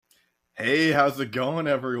Hey, how's it going,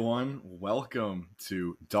 everyone? Welcome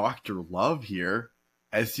to Dr. Love here.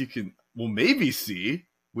 As you can, maybe see,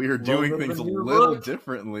 we are Little doing bit of things a a new little look.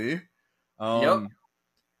 differently. Yep. Um,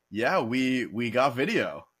 yeah, we got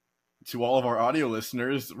video. To all of our audio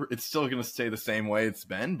listeners, it's still going to stay the same way it's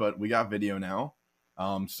been, but we got video now.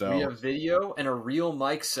 We So have video and a real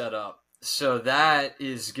mic setup. So that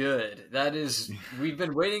is good. We've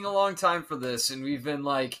been waiting a long time for this, and we've been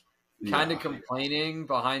kind of yeah. complaining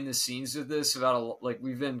behind the scenes of this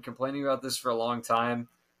we've been complaining about this for a long time,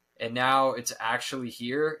 and now it's actually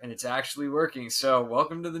here and it's actually working. So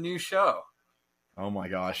welcome to the new show. Oh my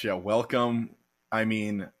gosh, yeah, welcome. I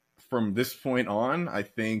mean, from this point on,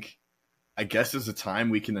 I guess is a time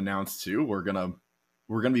we can announce too. We're gonna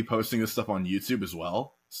be posting this stuff on YouTube as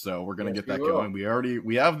well. So we're gonna Yes, get we that will. going.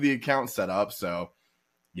 We have the account set up, so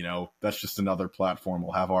that's just another platform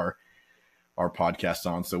we'll have our podcast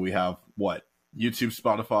on. So we have what? YouTube,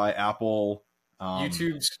 Spotify, Apple,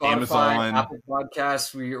 YouTube, Spotify, Amazon, Apple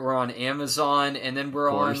Podcasts. We're on Amazon, and then of we're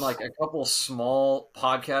on course. like a couple small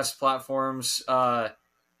podcast platforms.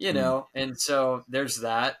 Mm, And so there's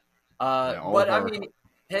that. yeah, all But of I our mean,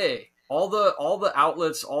 hey, all the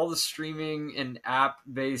outlets, all the streaming and app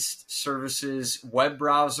based services, web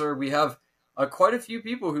browser. We have quite a few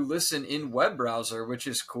people who listen in web browser, which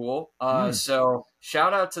is cool. mm, So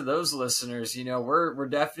shout out to those listeners. We're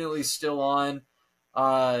definitely still on.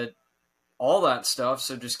 Uh, all that stuff.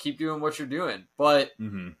 So just keep doing what you're doing. But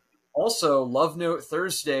mm-hmm. also, Love Note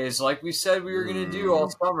Thursdays, like we said we were going to do all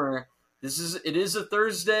Ooh. summer. It is a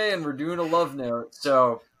Thursday, and we're doing a Love Note.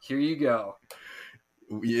 So here you go.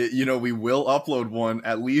 We will upload one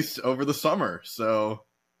at least over the summer. So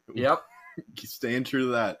Yep. staying true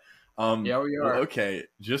to that. Yeah, we Well, are. okay,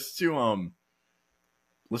 just to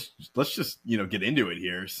let's just get into it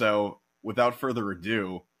here. So without further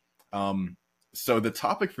ado, so the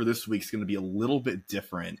topic for this week is going to be a little bit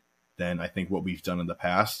different than I think what we've done in the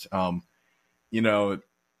past. You know,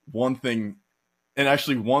 one thing, and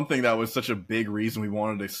actually one thing that was such a big reason we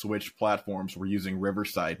wanted to switch platforms, we're using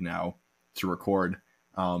Riverside now to record,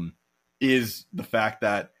 is the fact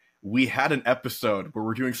that we had an episode where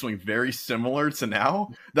we're doing something very similar to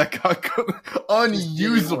now that got Just didn't work.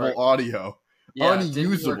 unusable audio. Yeah, it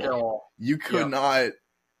didn't work at Unusable. all. You could Yep. not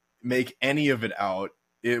make any of it out.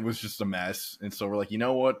 It was just a mess. And so we're like, you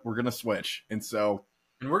know what? We're going to switch. And so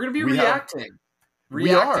And we're going to be we have, reacting. we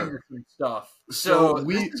Reacting are. to some stuff. So So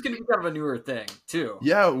this is going to be kind of a newer thing, too.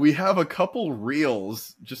 yeah, we have a couple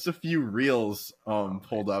reels, just a few reels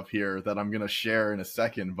pulled up here that I'm going to share in a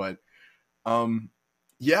second. But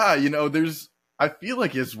yeah, I feel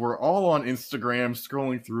like as we're all on Instagram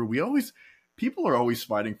scrolling through, people are always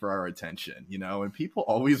fighting for our attention, and people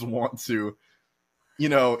always want to,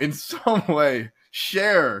 in some way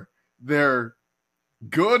share their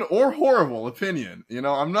good or horrible opinion.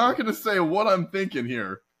 I'm not going to say what I'm thinking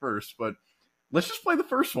here first, but let's just play the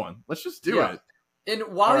first one. Let's just do it. And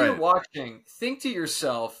while All you're right. watching, think to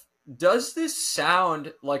yourself, does this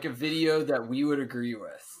sound like a video that we would agree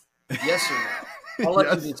with? Yes or no? I'll let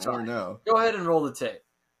you Yes decide. or no? Go ahead and roll the tape.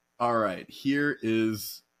 All right. Here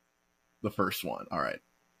is the first one. All right.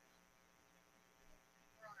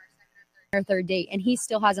 Our third date, and he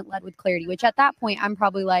still hasn't led with clarity, which at that point I'm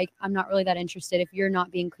probably like, I'm not really that interested. If you're not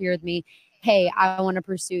being clear with me, hey, I want to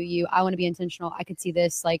pursue you, I want to be intentional, I could see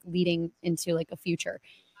this like leading into like a future.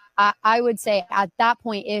 I would say at that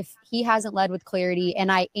point, if he hasn't led with clarity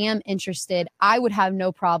and I am interested, I would have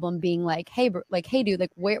no problem being like, hey, dude,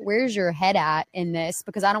 like where's your head at in this?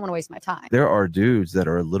 Because I don't want to waste my time. There are dudes that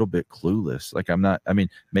are a little bit clueless.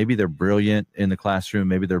 Maybe they're brilliant in the classroom.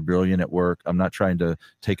 Maybe they're brilliant at work. I'm not trying to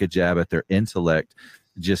take a jab at their intellect.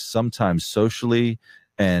 Just sometimes socially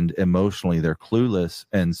and emotionally, they're clueless.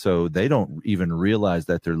 And so they don't even realize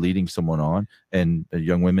that they're leading someone on. And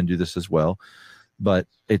young women do this as well. But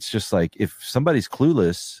it's just like, if somebody's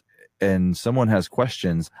clueless and someone has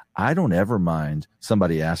questions, I don't ever mind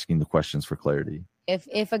somebody asking the questions for clarity.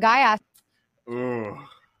 If a guy asks, Ooh,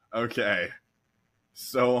 okay.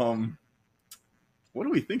 So, what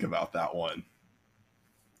do we think about that one?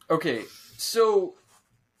 Okay, so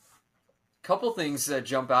a couple things that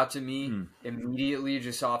jump out to me immediately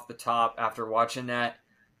just off the top after watching that.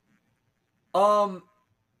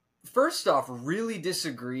 First off, really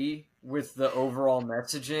disagree with the overall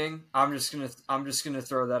messaging. I'm just gonna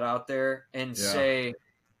throw that out there and say,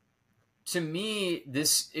 to me,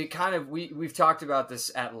 we've talked about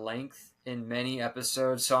this at length in many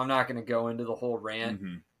episodes, so I'm not gonna go into the whole rant.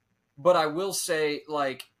 Mm-hmm. But I will say,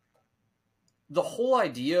 like, the whole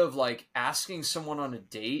idea of like asking someone on a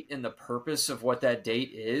date and the purpose of what that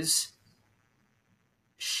date is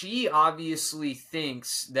she obviously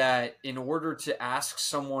thinks that in order to ask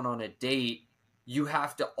someone on a date, you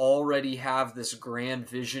have to already have this grand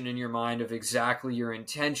vision in your mind of exactly your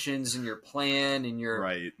intentions and your plan and your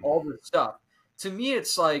all this stuff. To me,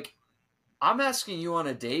 it's like, I'm asking you on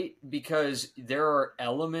a date because there are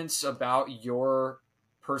elements about your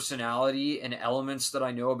personality and elements that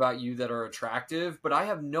I know about you that are attractive, but I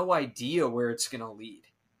have no idea where it's going to lead.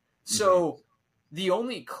 So the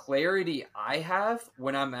only clarity I have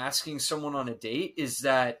when I'm asking someone on a date is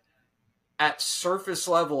that at surface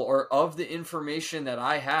level, or of the information that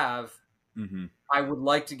I have, I would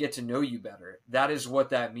like to get to know you better. That is what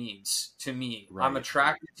that means to me. I'm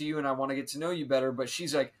attracted to you and I want to get to know you better. But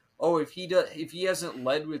she's like, oh, if he hasn't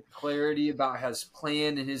led with clarity about his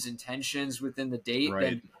plan and his intentions within the date,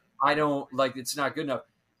 then I don't like, it's not good enough.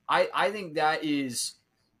 I think that is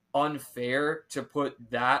unfair to put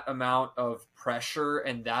that amount of pressure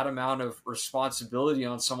and that amount of responsibility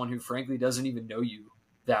on someone who frankly doesn't even know you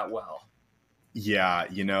that well. Yeah,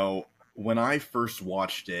 you know, when I first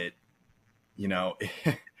watched it, you know,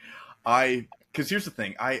 because here's the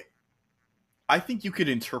thing, I think you could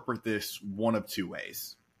interpret this one of two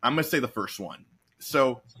ways. I'm going to say the first one.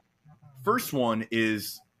 So, first one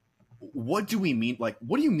is, what do we mean? Like,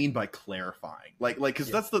 what do you mean by clarifying? Like, because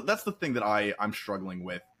that's the thing that I'm struggling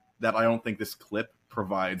with, that I don't think this clip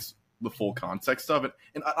provides the full context of it.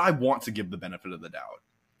 And I want to give the benefit of the doubt.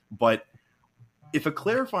 But if a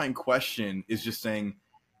clarifying question is just saying,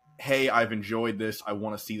 hey, I've enjoyed this, I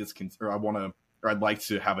want to see this, or I'd like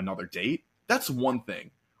to have another date, that's one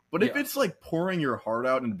thing. But if it's like pouring your heart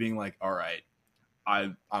out and being like, all right,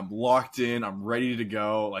 I'm locked in, I'm ready to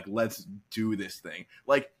go, like, let's do this thing.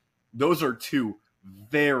 Like, those are two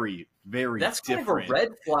very, very That's different. kind of a red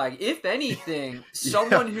flag. If anything,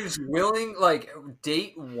 someone who's willing, like,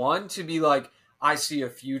 date one to be like, I see a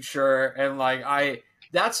future, and like,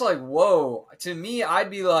 that's like, whoa. To me,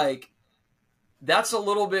 I'd be like, that's a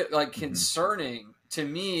little bit like concerning to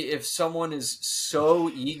me if someone is so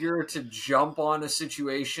eager to jump on a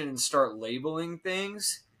situation and start labeling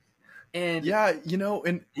things. And yeah, you know,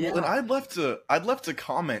 and I'd left to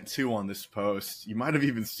comment too on this post. You might have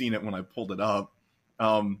even seen it when I pulled it up.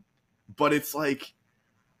 But it's like,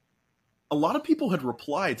 a lot of people had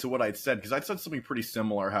replied to what I'd said, because I'd said something pretty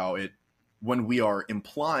similar, how when we are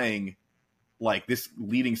implying like this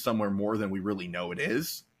leading somewhere more than we really know it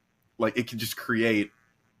is, like, it can just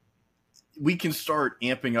we can start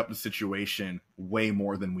amping up the situation way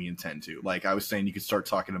more than we intend to. Like I was saying, you could start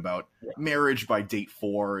talking about marriage by date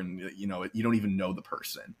 4, and you know, you don't even know the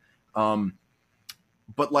person.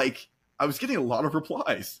 But like, I was getting a lot of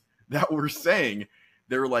replies that were saying,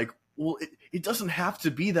 they were like, well, it doesn't have to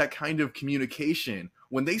be that kind of communication.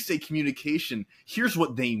 When they say communication, here's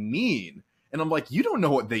what they mean. And I'm like, you don't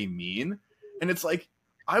know what they mean. And it's like,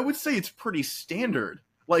 I would say it's pretty standard.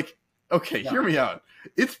 Like, okay, hear me out.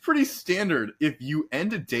 It's pretty standard if you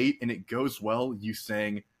end a date and it goes well, you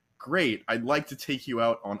saying, great, I'd like to take you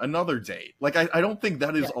out on another date. Like, I don't think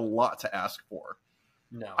that is a lot to ask for.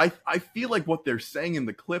 No. I feel like what they're saying in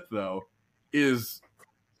the clip, though, is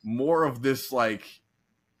more of this, like,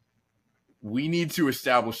 we need to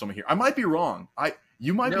establish something here. I might be wrong.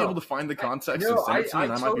 You might be able to find the context and send it to me,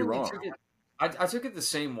 and I might be wrong. I took it the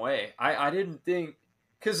same way. I didn't think,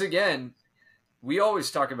 because again, we always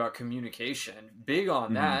talk about communication, big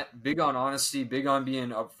on that, big on honesty, big on being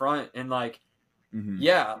upfront. And like,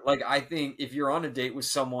 like, I think if you're on a date with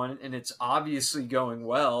someone and it's obviously going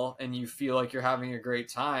well and you feel like you're having a great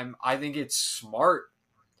time, I think it's smart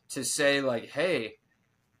to say like, hey,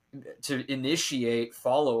 to initiate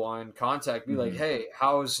follow-on contact, be like, hey,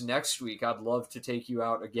 how's next week? I'd love to take you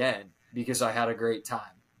out again because I had a great time.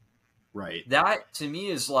 Right. That to me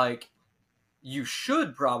is like, you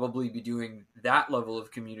should probably be doing that level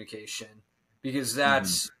of communication, because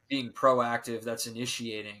that's being proactive, that's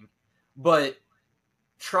initiating. But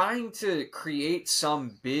trying to create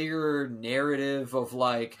some bigger narrative of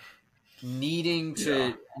like needing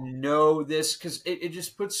to know this, because it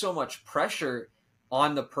just puts so much pressure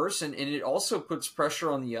on the person, and it also puts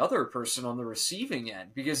pressure on the other person on the receiving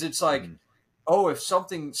end, because it's like, oh, if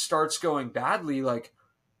something starts going badly, like,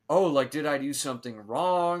 oh, like, did I do something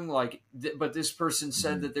wrong? Like, but this person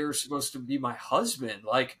said that they were supposed to be my husband.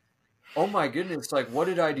 Like, oh my goodness, like, what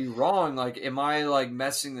did I do wrong? Like, am I like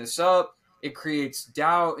messing this up? It creates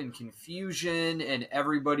doubt and confusion, and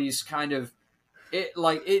everybody's kind of,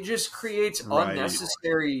 it just creates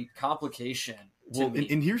unnecessary complication. Well,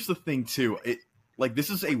 and here's the thing too. Like, this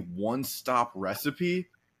is a one-stop recipe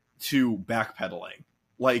to backpedaling.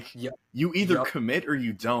 Like, you either commit or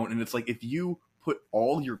you don't. And it's like, if you put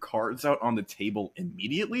all your cards out on the table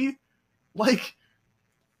immediately, like,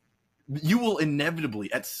 you will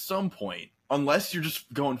inevitably at some point, unless you're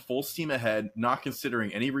just going full steam ahead, not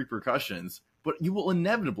considering any repercussions, but you will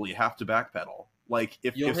inevitably have to backpedal. Like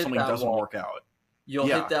if something doesn't work out. You'll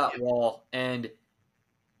hit that wall, and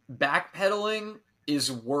backpedaling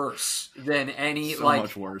is worse than any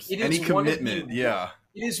much worse. Any commitment, It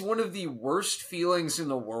is one of the worst feelings in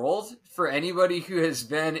the world for anybody who has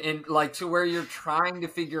been in to where you're trying to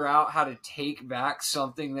figure out how to take back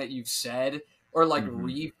something that you've said or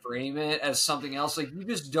reframe it as something else. Like you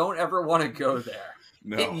just don't ever want to go there.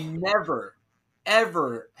 No. It never,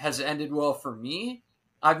 ever has ended well for me.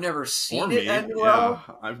 I've never seen it end well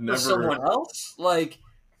for someone else. Like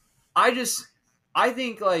I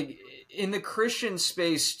think like in the Christian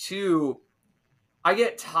space too, I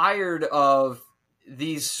get tired of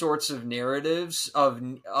these sorts of narratives of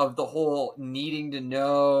the whole needing to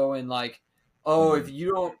know and like, oh, if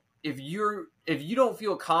you don't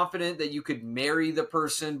feel confident that you could marry the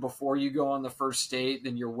person before you go on the first date,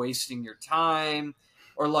 then you're wasting your time.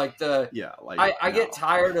 Or like I get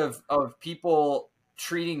tired of people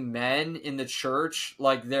treating men in the church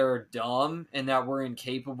like they're dumb and that we're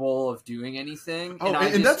incapable of doing anything. Oh,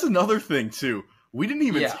 and that's another thing too. We didn't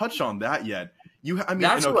even touch on that yet.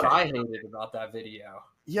 That's what I hated about that video.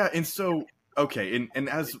 Yeah, and so and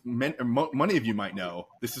as many of you might know,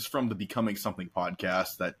 this is from the Becoming Something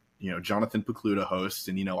podcast that Jonathan Pokluda hosts,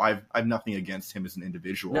 and I've nothing against him as an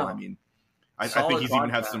individual. No. I mean, I think he's even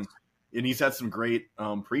had some, and he's had some great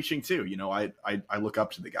preaching too. I look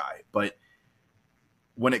up to the guy, but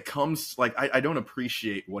when it comes I don't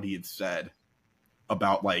appreciate what he had said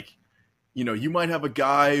about you might have a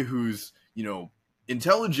guy who's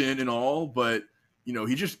intelligent and all, but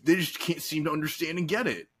they just can't seem to understand and get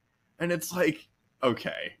it. And it's like,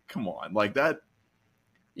 okay, come on. Like that.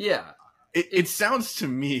 Yeah. It sounds to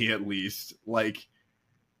me at least like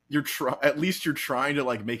you're trying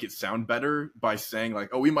to make it sound better by saying like,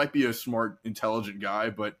 oh, we might be a smart, intelligent guy,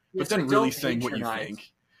 but then really saying what you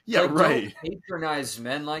think. Yeah, right. Don't patronize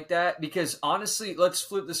men like that, because honestly, let's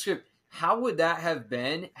flip the script. How would that have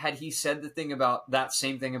been had he said that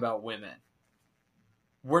same thing about women?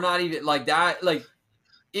 We're not even like that. Like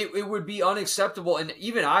it would be unacceptable. And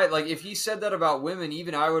even if he said that about women,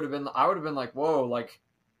 even I would have been like, whoa, like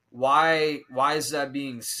why is that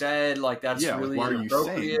being said? Like that's really why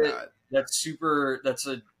inappropriate. Are you saying that? That's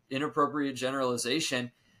an inappropriate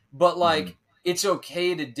generalization. But it's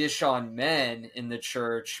okay to dish on men in the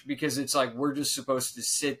church because it's like we're just supposed to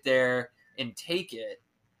sit there and take it.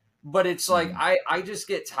 But it's like I just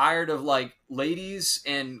get tired of ladies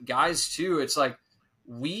and guys too. It's like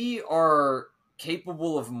we are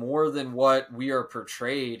capable of more than what we are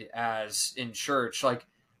portrayed as in church. Like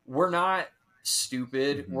we're not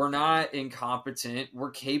stupid. We're not incompetent.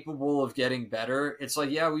 We're capable of getting better. It's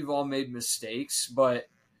like, yeah, we've all made mistakes, but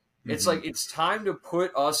it's like it's time to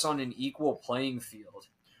put us on an equal playing field.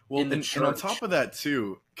 Well, and on top of that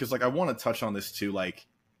too, because I want to touch on this too,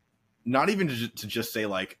 not even to just say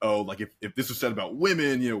if this was said about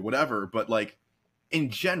women, whatever, but in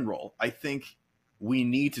general, I think we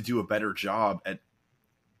need to do a better job at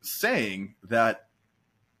saying that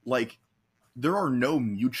there are no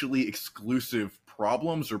mutually exclusive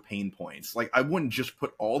problems or pain points. I wouldn't just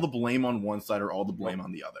put all the blame on one side or all the blame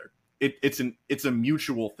on the other. It's a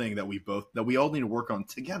mutual thing that we all need to work on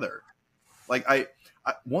together. I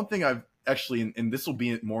one thing I've actually, and this will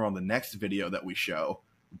be more on the next video that we show,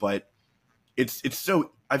 but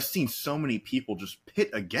I've seen so many people just pit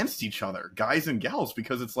against each other, guys and gals,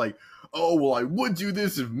 because it's like, oh, well, I would do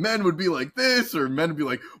this if men would be like this, or men would be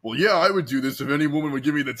like, well, yeah, I would do this if any woman would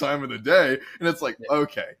give me the time of the day. And it's like,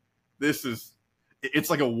 okay, it's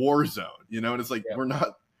like a war zone, and it's like, we're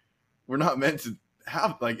not meant to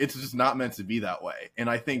have, it's just not meant to be that way. And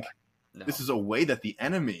I think this is a way that the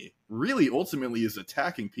enemy really ultimately is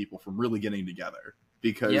attacking people from really getting together,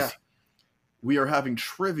 because we are having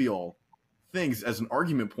trivial things as an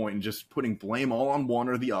argument point and just putting blame all on one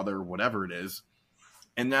or the other, whatever it is.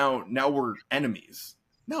 And now we're enemies.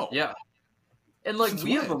 No. Yeah. And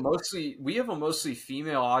we have a mostly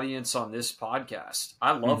female audience on this podcast.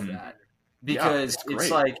 I love that, because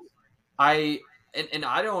it's like I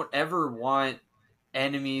don't ever want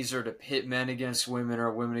enemies or to pit men against women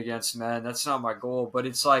or women against men. That's not my goal, but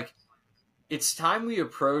it's like it's time we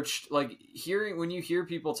approached when you hear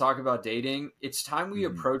people talk about dating, it's time we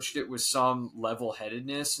approached it with some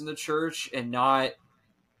level-headedness in the church and not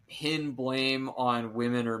pin blame on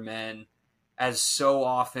women or men, as so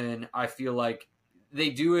often I feel like they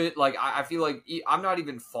do it. I feel like I'm not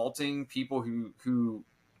even faulting people who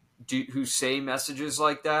say messages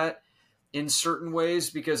like that, in certain ways,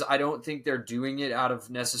 because I don't think they're doing it out of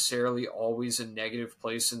necessarily always a negative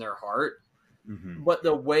place in their heart. Mm-hmm. But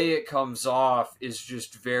the way it comes off is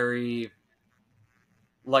just very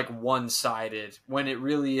like one-sided, when it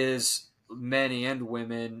really is men and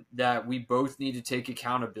women that we both need to take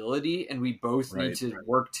accountability and we both need to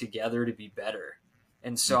work together to be better.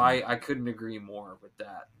 And so I couldn't agree more with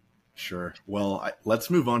that. Sure. Well, let's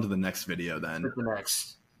move on to the next video then. With the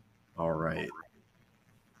next. All right.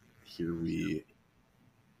 Here we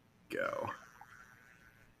go.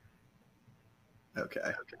 Okay.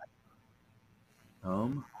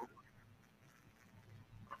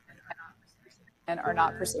 And are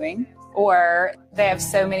not pursuing, or they have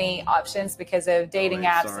so many options because of dating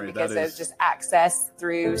apps and because of just access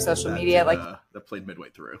through social media. That played midway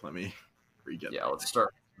through. Let me re-get. Yeah, let's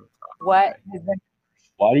start. Why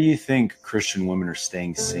do you think Christian women are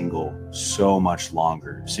staying single so much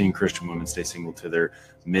longer? Seeing Christian women stay single to their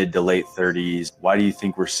mid to late 30s. Why do you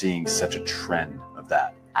think we're seeing such a trend of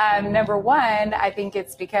that? Number one, I think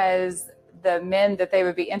it's because the men that they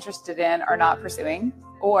would be interested in are not pursuing,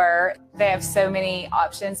 or they have so many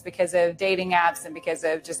options because of dating apps and because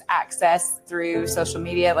of just access through social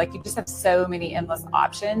media. Like, you just have so many endless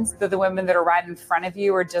options. So the women that are right in front of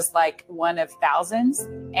you are just like one of thousands,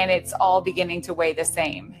 and it's all beginning to weigh the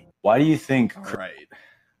same. Why do you think? All right.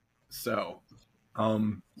 So,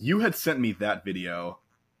 you had sent me that video,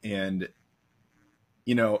 and,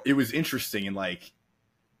 you know, it was interesting, and like,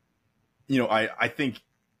 you know, I think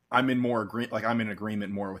I'm in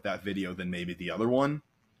agreement more with that video than maybe the other one.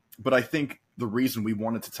 But I think the reason we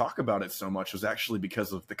wanted to talk about it so much was actually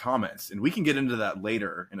because of the comments. And we can get into that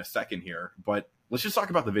later in a second here. But let's just talk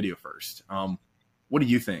about the video first. What do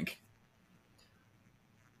you think?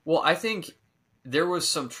 Well, I think there was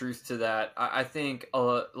some truth to that. I think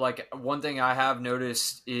like one thing I have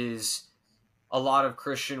noticed is a lot of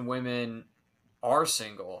Christian women are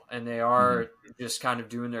single and they are just kind of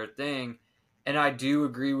doing their thing. And I do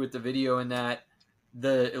agree with the video in that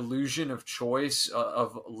the illusion of choice,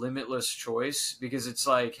 of limitless choice, because it's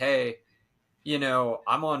like, hey, you know,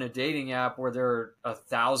 I'm on a dating app where there are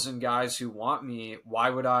 1,000 guys who want me. Why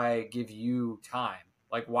would I give you time?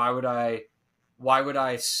 Like, why would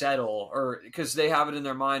I settle? Or because they have it in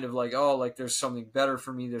their mind of like, oh, like there's something better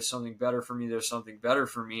for me. There's something better for me. There's something better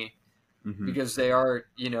for me, because they are,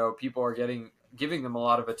 you know, people are giving them a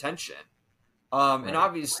lot of attention. And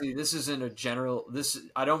obviously this isn't a general,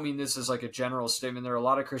 I don't mean this as like a general statement. There are a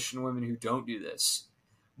lot of Christian women who don't do this,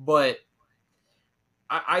 but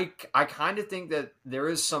I kind of think that there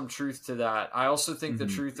is some truth to that. I also think the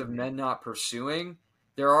truth of men not pursuing,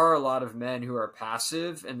 there are a lot of men who are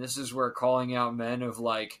passive, and this is where calling out men of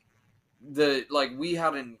like we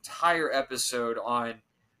had an entire episode on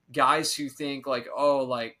guys who think like, oh,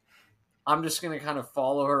 like, I'm just going to kind of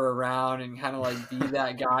follow her around and kind of like be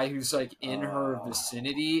that guy who's like in her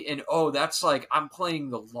vicinity. And, oh, that's like, I'm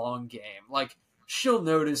playing the long game. Like, she'll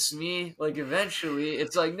notice me. Like, eventually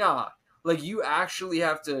it's like, nah, like you actually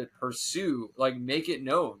have to pursue, like make it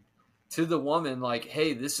known to the woman. Like,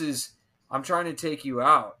 hey, I'm trying to take you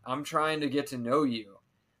out. I'm trying to get to know you.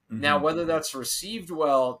 Now, whether that's received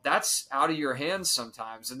well, that's out of your hands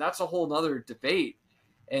sometimes. And that's a whole nother debate.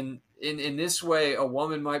 And in this way, a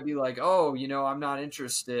woman might be like, oh, you know, I'm not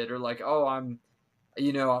interested, or like, oh, I'm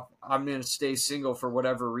going to stay single for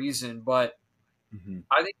whatever reason. But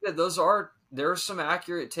I think that there are some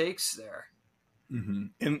accurate takes there.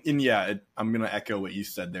 And yeah, I'm going to echo what you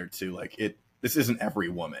said there too. Like this isn't every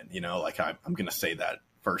woman, you know, like I'm going to say that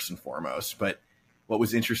first and foremost. But what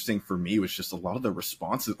was interesting for me was just a lot of the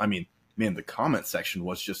responses. I mean, man, the comment section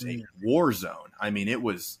was just a war zone. I mean, it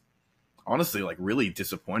was honestly like really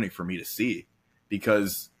disappointing for me to see,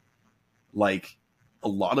 because like a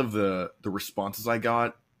lot of the responses I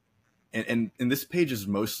got, and this page is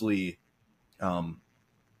mostly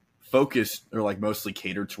focused, or like mostly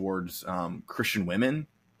catered towards Christian women.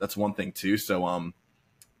 That's one thing too. So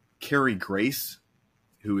Carrie Grace,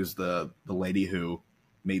 who is the lady who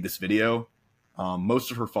made this video,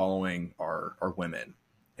 most of her following are women.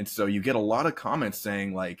 And so you get a lot of comments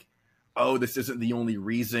saying like, oh, this isn't the only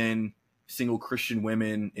reason single Christian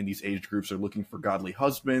women in these age groups are looking for godly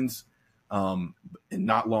husbands, and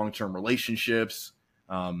not long-term relationships.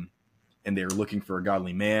 And they're looking for a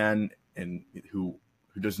godly man and who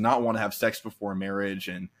does not want to have sex before marriage.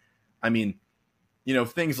 And I mean, you know,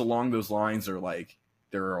 things along those lines are like,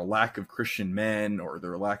 there are a lack of Christian men, or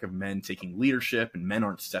there are a lack of men taking leadership, and men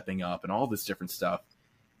aren't stepping up, and all this different stuff.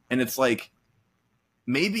 And it's like,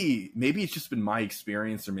 maybe it's just been my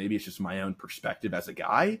experience, or maybe it's just my own perspective as a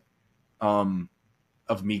guy,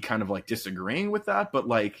 of me kind of like disagreeing with that. But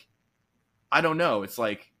like, I don't know. It's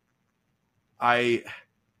like,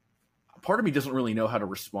 part of me doesn't really know how to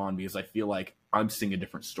respond because I feel like I'm seeing a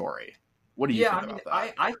different story. What do you think about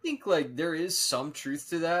that? I think like there is some truth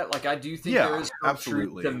to that. Like I do think there is some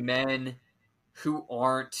truth to men who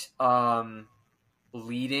aren't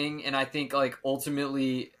leading, and I think like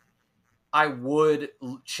ultimately I would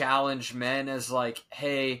challenge men as like,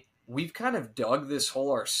 hey, we've kind of dug this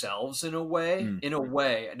hole ourselves in a way.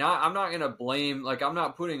 Now I'm not gonna blame, like I'm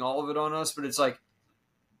not putting all of it on us, but it's like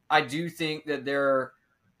I do think that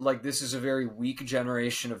this is a very weak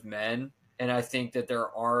generation of men. And I think that there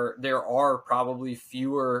are probably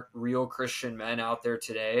fewer real Christian men out there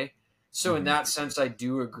today. So in that sense, I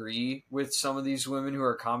do agree with some of these women who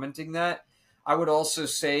are commenting that. I would also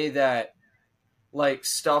say that like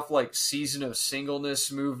stuff like season of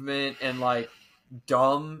singleness movement and like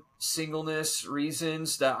dumb singleness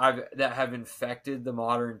reasons that have infected the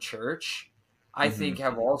modern church, I think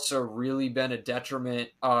have also really been a detriment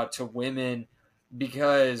to women.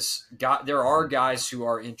 Because there are guys who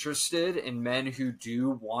are interested in men who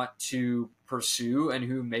do want to pursue and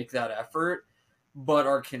who make that effort, but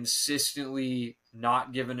are consistently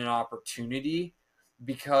not given an opportunity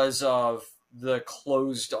because of the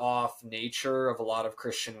closed off nature of a lot of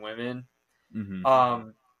Christian women.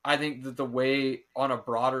 I think that the way on a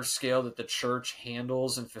broader scale that the church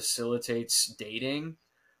handles and facilitates dating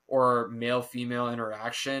or male-female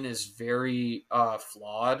interaction is very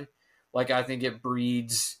flawed. Like, I think it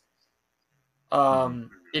breeds,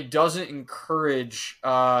 it doesn't encourage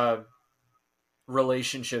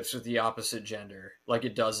relationships with the opposite gender like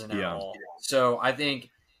it doesn't at all. So I think,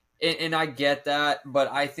 and I get that,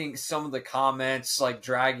 but I think some of the comments like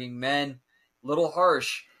dragging men, a little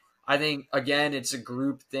harsh. I think, again, it's a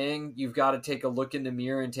group thing. You've got to take a look in the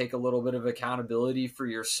mirror and take a little bit of accountability for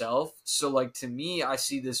yourself. So, like, to me, I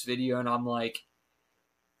see this video and I'm like,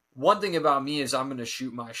 one thing about me is I'm going to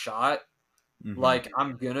shoot my shot. Like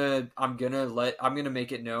I'm going to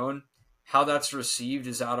make it known. How that's received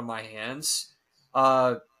is out of my hands.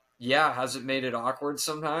 Has it made it awkward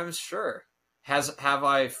sometimes? Sure. Have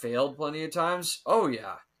I failed plenty of times? Oh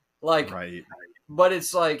yeah. Like, right. But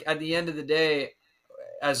it's like at the end of the day,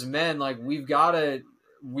 as men, like we're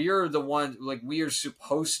the one, like we are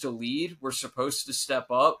supposed to lead. We're supposed to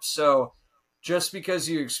step up. So just because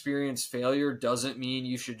you experience failure doesn't mean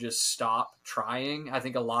you should just stop trying. I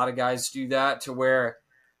think a lot of guys do that to where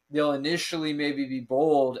they'll initially maybe be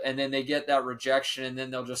bold and then they get that rejection and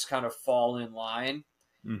then they'll just kind of fall in line.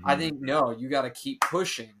 I think, no, you got to keep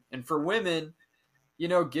pushing. And for women,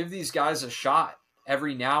 give these guys a shot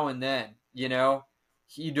every now and then. You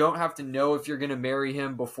don't have to know if you're going to marry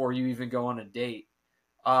him before you even go on a date.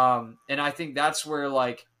 And I think that's where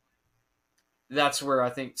I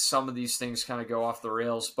think some of these things kind of go off the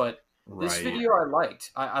rails. But this video I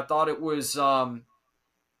liked. I thought it was the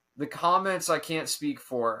comments I can't speak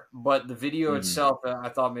for, but the video itself I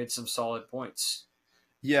thought made some solid points.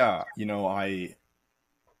 Yeah,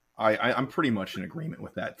 I'm pretty much in agreement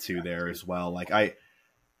with that too there as well. Like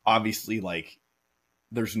obviously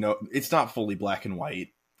it's not fully black and white,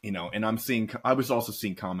 and I was also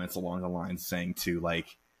seeing comments along the lines saying too,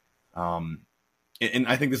 like, and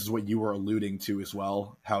I think this is what you were alluding to as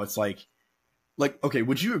well, how it's like, okay,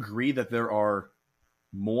 would you agree that there are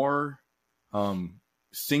more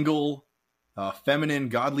single feminine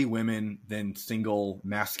godly women than single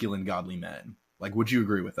masculine godly men? Like, would you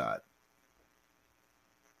agree with that?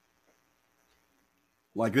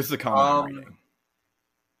 Like, this is a comment I'm writing.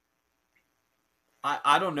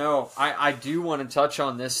 I don't know. I do want to touch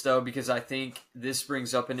on this though, because I think this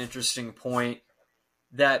brings up an interesting point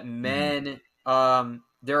that men,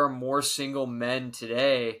 there are more single men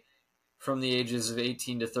today from the ages of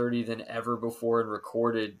 18 to 30 than ever before in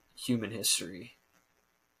recorded human history.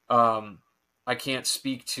 I can't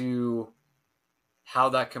speak to how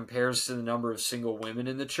that compares to the number of single women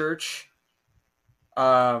in the church.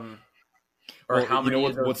 Or how many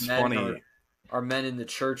of those men are men in the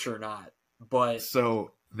church or not. But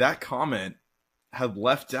so that comment had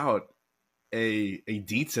left out a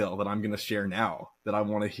detail that I'm going to share now that I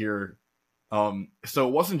want to hear. So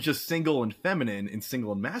it wasn't just single and feminine and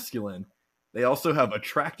single and masculine. They also have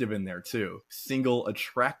attractive in there too. Single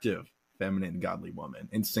attractive feminine godly woman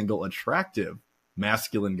and single attractive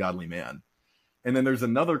masculine godly man. And then there's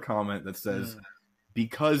another comment that says,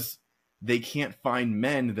 because they can't find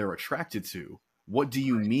men they're attracted to. What do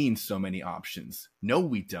you mean so many options? No,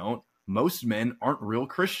 we don't. Most men aren't real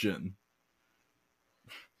Christian.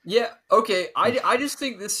 Yeah, okay. I just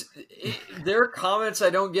think their comments I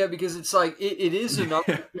don't get, because it's like it is enough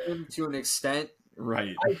to an extent.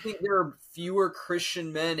 Right. I think there are fewer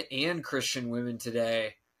Christian men and Christian women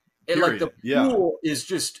today like the pool is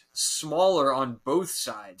just smaller on both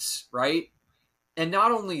sides, right? And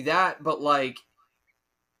not only that, but like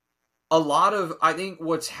I think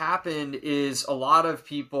what's happened is a lot of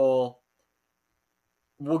people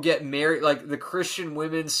will get married, like the Christian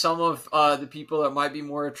women, some of the people that might be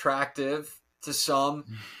more attractive to some,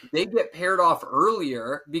 they get paired off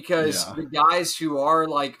earlier because the guys who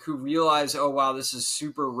realize, oh wow, this is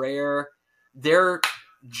super rare, they're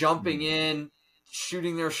jumping in,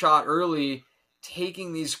 shooting their shot early,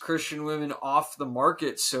 taking these Christian women off the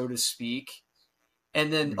market, so to speak.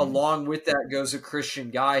 And then along with that goes a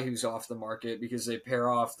Christian guy who's off the market because they pair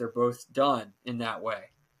off, they're both done in that way.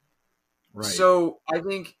 Right. So I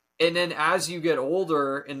think, and then as you get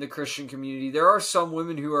older in the Christian community, there are some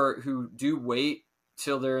women who do wait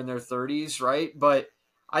till they're in their 30s, right? But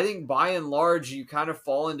I think by and large, you kind of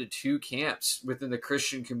fall into two camps within the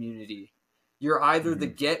Christian community. You're either the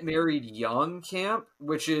get married young camp,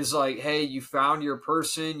 which is like, hey, you found your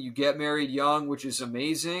person, you get married young, which is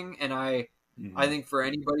amazing. And I think for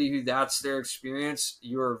anybody who that's their experience,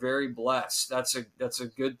 you are very blessed. That's a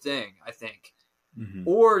good thing, I think.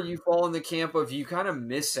 Or you fall in the camp of you kind of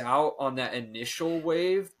miss out on that initial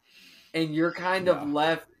wave and you're kind of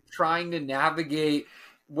left trying to navigate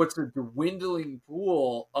what's a dwindling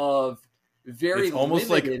pool of very it's almost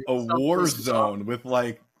like a war zone with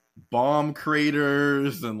like bomb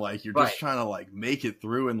craters and like you're just trying to like make it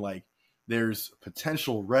through and like there's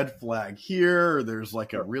potential red flag here or there's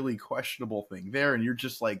like a really questionable thing there and you're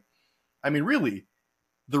just like, I mean, really,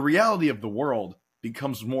 the reality of the world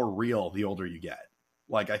becomes more real the older you get.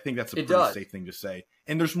 Like, I think that's a pretty safe thing to say.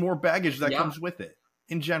 And there's more baggage that comes with it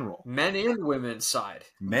in general. Men and women's side.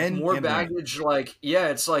 More baggage. Women. Like,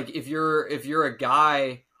 it's like if you're a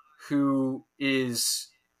guy who is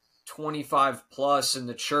 25 plus in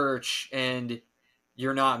the church and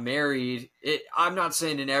you're not married, I'm not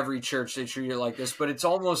saying in every church they treat it like this, but it's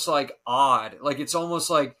almost like odd. Like, it's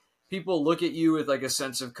almost like people look at you with like a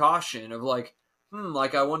sense of caution of like,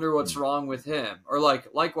 like, I wonder what's wrong with him. Or like,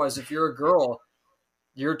 likewise, if you're a girl,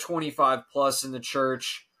 you're 25 plus in the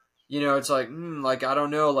church, you know, it's like, like, I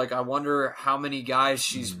don't know. Like, I wonder how many guys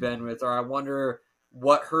she's been with, or I wonder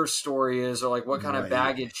what her story is, or like what kind of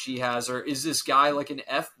baggage she has, or is this guy like an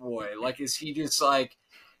F-boy? Like, is he just like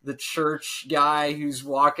the church guy who's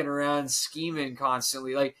walking around scheming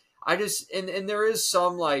constantly? Like, I just, and there is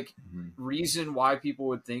some like reason why people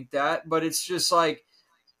would think that, but it's just like,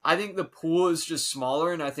 I think the pool is just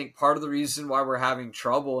smaller. And I think part of the reason why we're having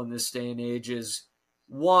trouble in this day and age is,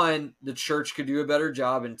 one, the church could do a better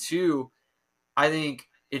job. And two, I think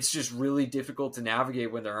it's just really difficult to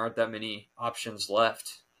navigate when there aren't that many options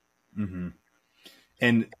left.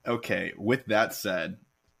 And okay, with that said,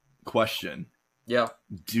 question. Yeah.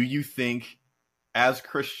 Do you think as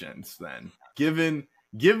Christians then, given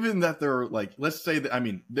that there are like, let's say that, I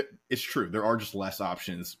mean, it's true. There are just less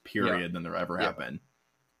options, period, than there ever have been.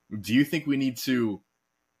 Do you think we need to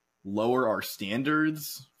lower our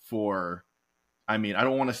standards for, I mean, I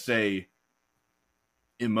don't want to say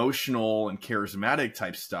emotional and charismatic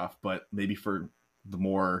type stuff, but maybe for the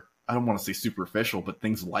more, I don't want to say superficial, but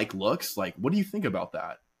things like looks? Like, what do you think about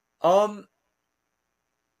that?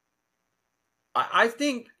 I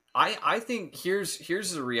think here's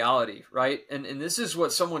the reality, right? And this is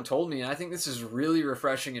what someone told me, and I think this is really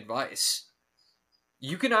refreshing advice.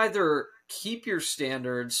 You can either keep your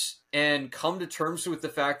standards and come to terms with the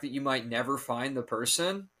fact that you might never find the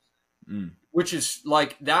person, which is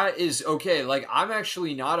like, that is okay. Like, I'm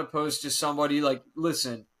actually not opposed to somebody like,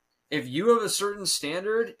 listen, if you have a certain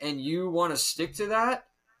standard and you want to stick to that,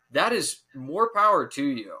 that is more power to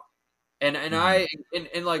you. And I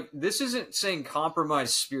like, this isn't saying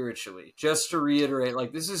compromise spiritually, just to reiterate,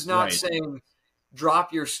 like, this is not saying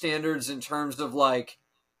drop your standards in terms of like,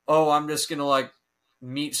 oh, I'm just going to like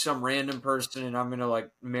meet some random person and I'm going to like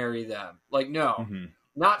marry them. Like, no,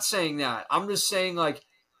 not saying that. I'm just saying, like,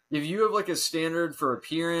 if you have like a standard for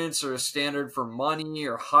appearance or a standard for money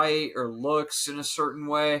or height or looks in a certain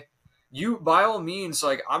way, you, by all means,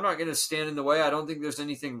 like, I'm not going to stand in the way. I don't think there's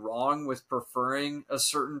anything wrong with preferring a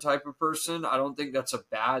certain type of person. I don't think that's a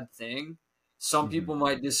bad thing. Some people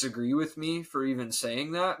might disagree with me for even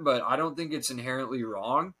saying that, but I don't think it's inherently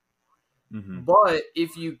wrong. But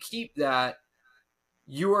if you keep that,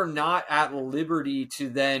 you are not at liberty to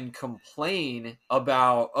then complain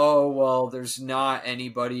about, oh, well, there's not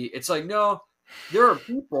anybody. It's like, no, there are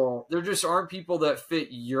people. There just aren't people that fit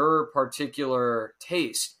your particular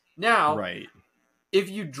taste. Now, if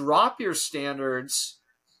you drop your standards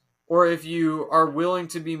or if you are willing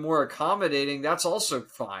to be more accommodating, that's also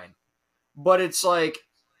fine. But it's like,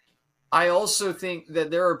 I also think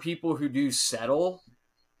that there are people who do settle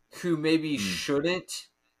who maybe shouldn't.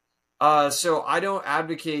 So I don't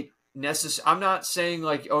advocate I'm not saying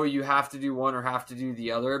like, oh, you have to do one or have to do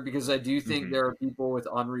the other, because I do think there are people with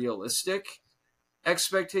unrealistic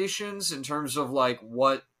expectations in terms of like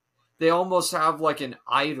what they almost have like an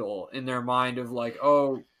idol in their mind of like,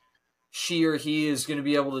 oh, she or he is going to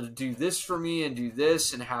be able to do this for me and do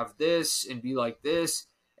this and have this and be like this.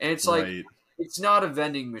 And it's like, it's not a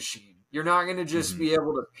vending machine. You're not going to just be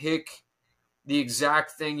able to pick the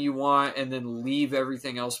exact thing you want and then leave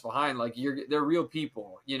everything else behind. Like they're real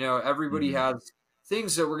people, you know, everybody has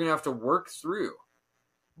things that we're going to have to work through.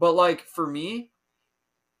 But like for me,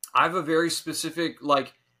 I have a very specific,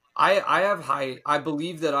 like I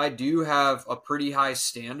believe that I do have a pretty high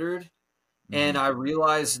standard. And I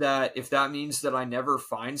realize that if that means that I never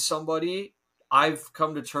find somebody, I've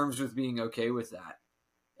come to terms with being okay with that.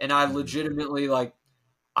 And I legitimately like,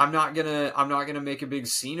 I'm not gonna make a big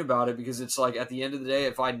scene about it, because it's like at the end of the day,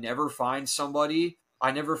 if I never find somebody,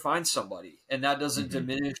 I never find somebody. And that doesn't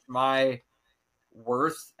diminish my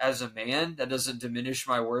worth as a man. That doesn't diminish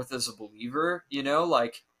my worth as a believer, you know,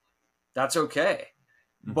 like that's okay.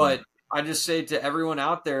 But I just say to everyone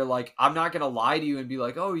out there, like, I'm not going to lie to you and be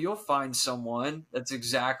like, oh, you'll find someone that's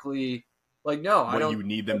exactly like, no, what I don't you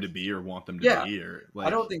need them to be or want them to be, or like, I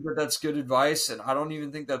don't think that that's good advice. And I don't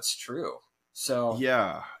even think that's true. So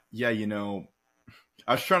yeah, you know,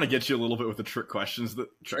 I was trying to get you a little bit with the trick questions,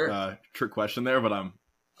 trick question there, but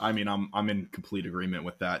I'm in complete agreement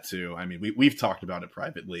with that too. I mean, we've talked about it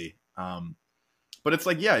privately, but it's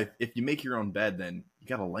like, yeah, if you make your own bed, then you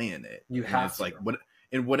got to lay in it. You have it's to. Like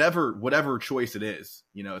and whatever choice it is,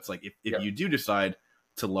 you know, it's like if you do decide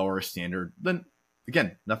to lower a standard, then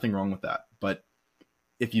again, nothing wrong with that. But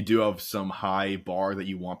if you do have some high bar that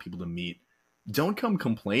you want people to meet, don't come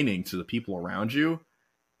complaining to the people around you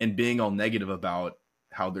and being all negative about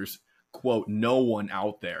how there's, quote, no one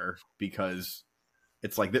out there, because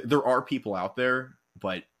it's like there are people out there,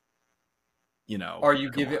 but you know, are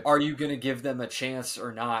you going to give them a chance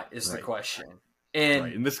or not is the question.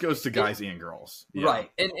 And this goes to guys and girls. Yeah.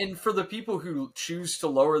 Right. And for the people who choose to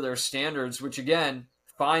lower their standards, which again,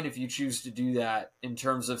 fine if you choose to do that in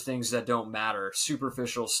terms of things that don't matter,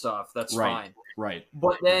 superficial stuff, that's fine. Right.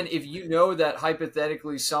 But then if you know that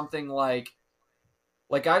hypothetically something like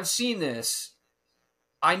I've seen this,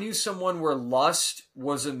 I knew someone where lust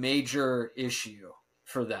was a major issue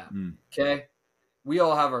for them. Okay. We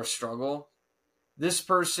all have our struggle. This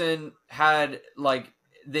person had like,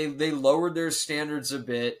 they lowered their standards a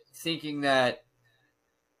bit, thinking that,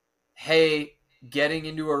 hey, getting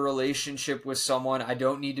into a relationship with someone, I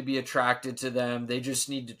don't need to be attracted to them. They just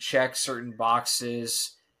need to check certain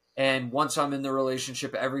boxes. And once I'm in the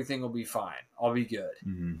relationship, everything will be fine. I'll be good.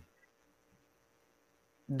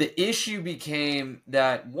 The issue became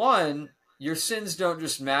that, one, your sins don't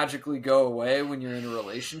just magically go away when you're in a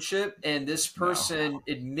relationship. And this person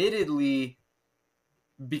admittedly,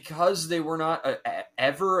 because they were not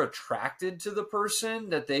ever attracted to the person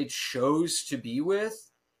that they chose to be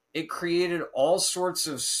with, it created all sorts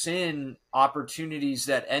of sin opportunities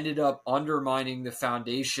that ended up undermining the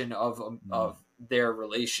foundation of their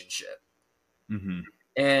relationship.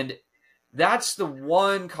 And that's the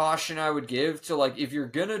one caution I would give to, like, if you're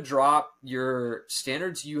going to drop your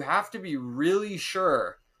standards, you have to be really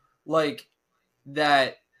sure, like,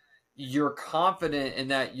 that you're confident in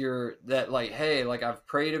that like, hey, like, I've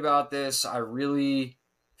prayed about this. I really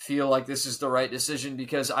feel like this is the right decision,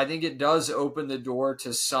 because I think it does open the door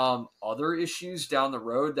to some other issues down the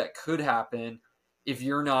road that could happen if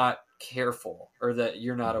you're not careful or that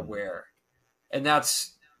you're not aware. And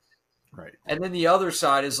that's right. And then the other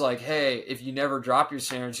side is like, hey, if you never drop your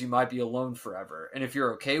standards, you might be alone forever. And if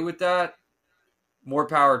you're okay with that, more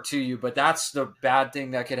power to you. But that's the bad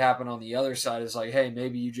thing that could happen on the other side, is like, hey,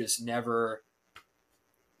 maybe you just never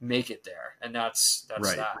make it there. And that's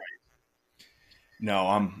right. that. No,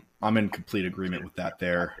 I'm in complete agreement with that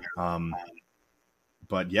there.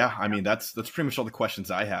 But yeah, I mean, that's pretty much all the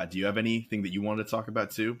questions I had. Do you have anything that you wanted to talk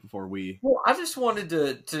about too before we? Well, I just wanted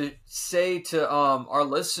to say to our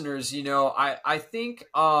listeners, you know, I think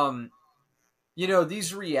you know,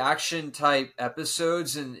 these reaction type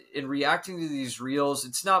episodes and in reacting to these reels,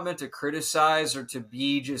 it's not meant to criticize or to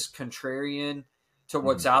be just contrarian to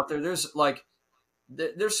what's out there. There's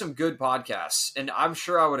some good podcasts, and I'm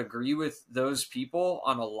sure I would agree with those people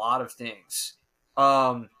on a lot of things.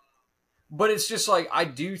 But it's just like, I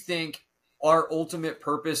do think our ultimate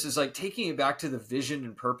purpose is like taking it back to the vision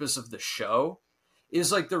and purpose of the show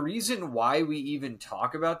is like the reason why we even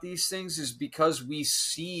talk about these things is because we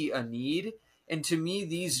see a need. And to me,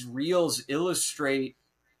 these reels illustrate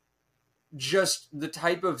just the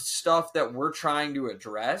type of stuff that we're trying to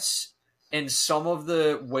address. And some of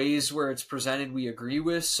the ways where it's presented we agree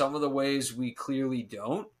with, some of the ways we clearly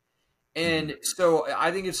don't. And so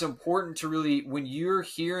I think it's important to really, when you're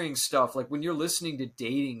hearing stuff, like when you're listening to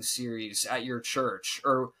dating series at your church,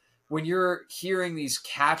 or when you're hearing these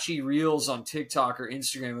catchy reels on TikTok or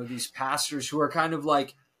Instagram of these pastors who are kind of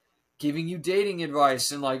like giving you dating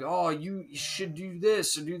advice and like, oh, you should do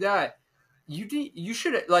this or do that. You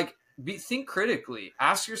should like think critically.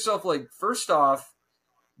 Ask yourself, like, first off,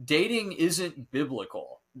 dating isn't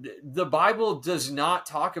biblical. The Bible does not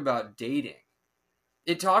talk about dating.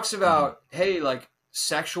 It talks about, hey, like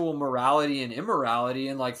sexual morality and immorality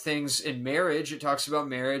and like things in marriage. It talks about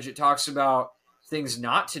marriage. It talks about things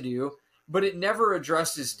not to do, but it never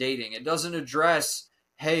addresses dating. It doesn't address,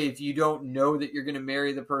 hey, if you don't know that you're going to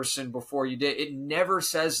marry the person before you date. It never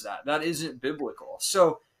says that. That isn't biblical.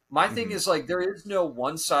 So my thing is, like, there is no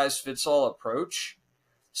one size fits all approach.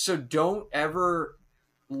 So don't ever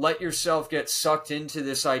let yourself get sucked into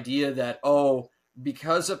this idea that, oh,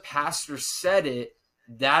 because a pastor said it,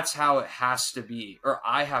 that's how it has to be, or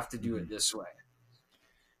I have to do it this way.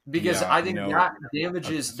 Because I think that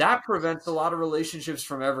damages, that prevents a lot of relationships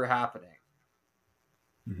from ever happening.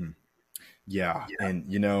 Yeah.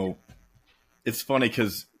 And, you know, it's funny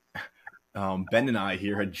because Ben and I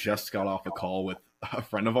here had just got off a call with a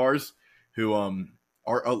friend of ours who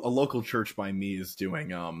a local church by me is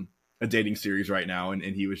doing a dating series right now. And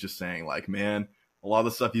he was just saying, like, man, a lot of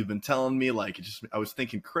the stuff you've been telling me, like, I was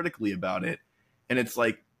thinking critically about it. And it's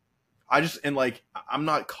like, I'm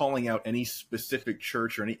not calling out any specific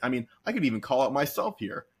church or I mean, I could even call out myself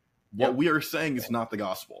here. What we are saying is not the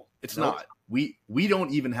gospel. It's not. We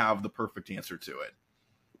don't even have the perfect answer to it.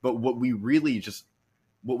 But what we really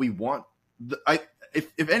what we want,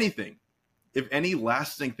 if anything, if any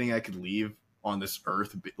lasting thing I could leave on this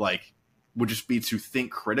earth, like, would just be to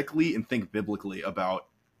think critically and think biblically about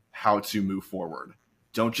how to move forward.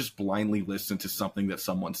 Don't just blindly listen to something that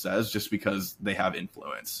someone says just because they have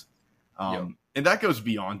influence. And that goes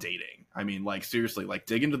beyond dating. I mean, like, seriously, like,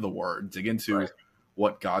 dig into the word, dig into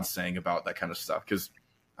what God's saying about that kind of stuff. Because,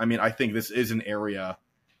 I mean, I think this is an area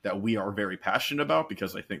that we are very passionate about,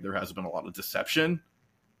 because I think there has been a lot of deception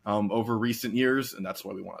over recent years, and that's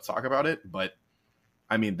why we want to talk about it. But,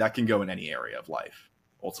 I mean, that can go in any area of life,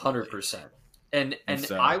 ultimately. 100%. And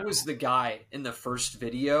so, I was the guy in the first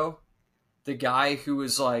video, the guy who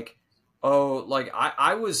was like, oh, like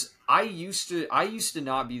I used to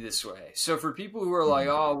not be this way. So for people who are like,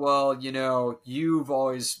 oh, well, you know, you've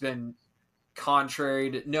always been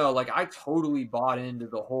contrary to, no, like, I totally bought into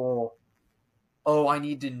the whole, oh, I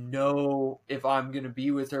need to know if I'm going to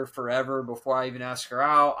be with her forever before I even ask her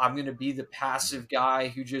out. I'm going to be the passive guy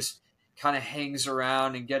who just kind of hangs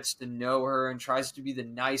around and gets to know her and tries to be the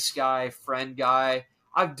nice guy, friend guy.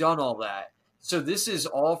 I've done all that. So this is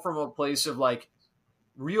all from a place of, like,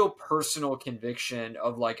 real personal conviction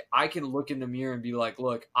of, like, I can look in the mirror and be like,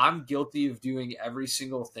 look, I'm guilty of doing every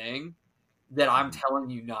single thing that I'm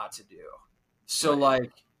telling you not to do. So,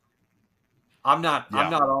 like, I'm not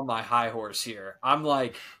on my high horse here. I'm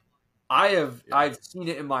like, I've seen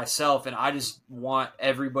it in myself, and I just want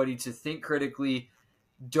everybody to think critically.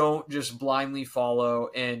 Don't just blindly follow,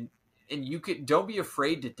 and don't be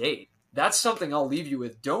afraid to date. That's something I'll leave you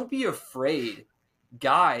with. Don't be afraid,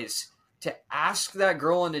 guys, to ask that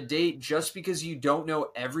girl on a date just because you don't know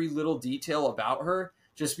every little detail about her,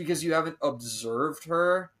 just because you haven't observed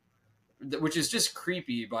her, which is just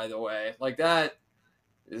creepy, by the way. Like, that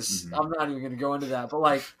is, I'm not even going to go into that, but,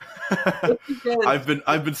 like, I've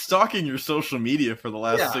been stalking your social media for the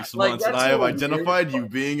last 6 months, and I have identified you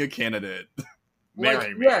being a candidate.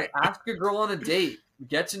 Marry me. Yeah, ask a girl on a date.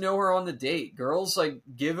 Get to know her on the date. Girls, like,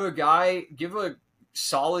 give a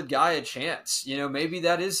solid guy a chance. You know, maybe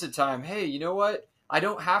that is the time. Hey, you know what? I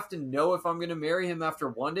don't have to know if I'm going to marry him after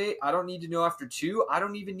 1 date. I don't need to know after 2. I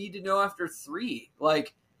don't even need to know after 3.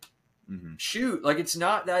 Like, shoot, like, it's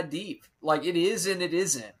not that deep. Like, it is and it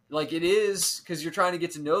isn't. Like, it is because you're trying to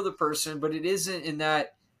get to know the person, but it isn't in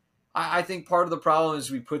that. I think part of the problem is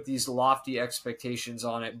we put these lofty expectations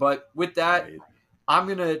on it. But with that, I'm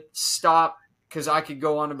going to stop, because I could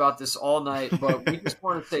go on about this all night, but we just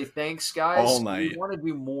want to say thanks, guys. All night. We want to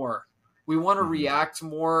do more. We want to react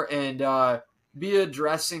more and be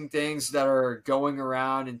addressing things that are going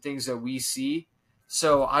around and things that we see.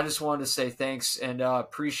 So I just wanted to say thanks and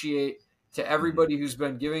appreciate to everybody who's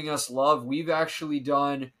been giving us love. We've actually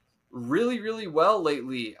done really, really well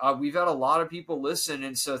lately. We've had a lot of people listen,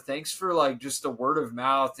 and so thanks for, like, just the word of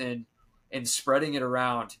mouth and spreading it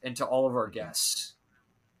around, and to all of our guests.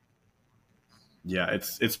 Yeah,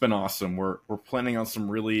 it's been awesome. We're planning on some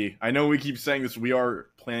really. I know we keep saying this. We are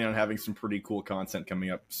planning on having some pretty cool content coming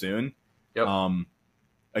up soon. Yep.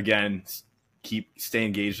 Again, stay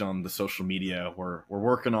engaged on the social media. We're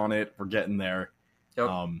working on it. We're getting there. Yep.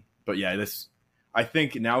 But yeah, I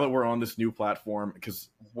think now that we're on this new platform, because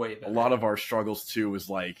a lot of our struggles too is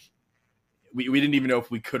like we didn't even know if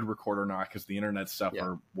we could record or not because the internet stuff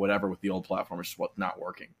or whatever with the old platform is not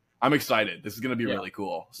working. I'm excited. This is going to be really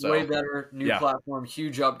cool. So, way better new platform,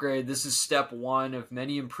 huge upgrade. This is step one of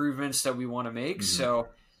many improvements that we want to make. So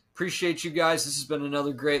appreciate you guys. This has been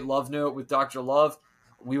another great Love Note with Dr. Love.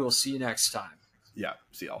 We will see you next time. Yeah.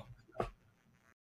 See y'all.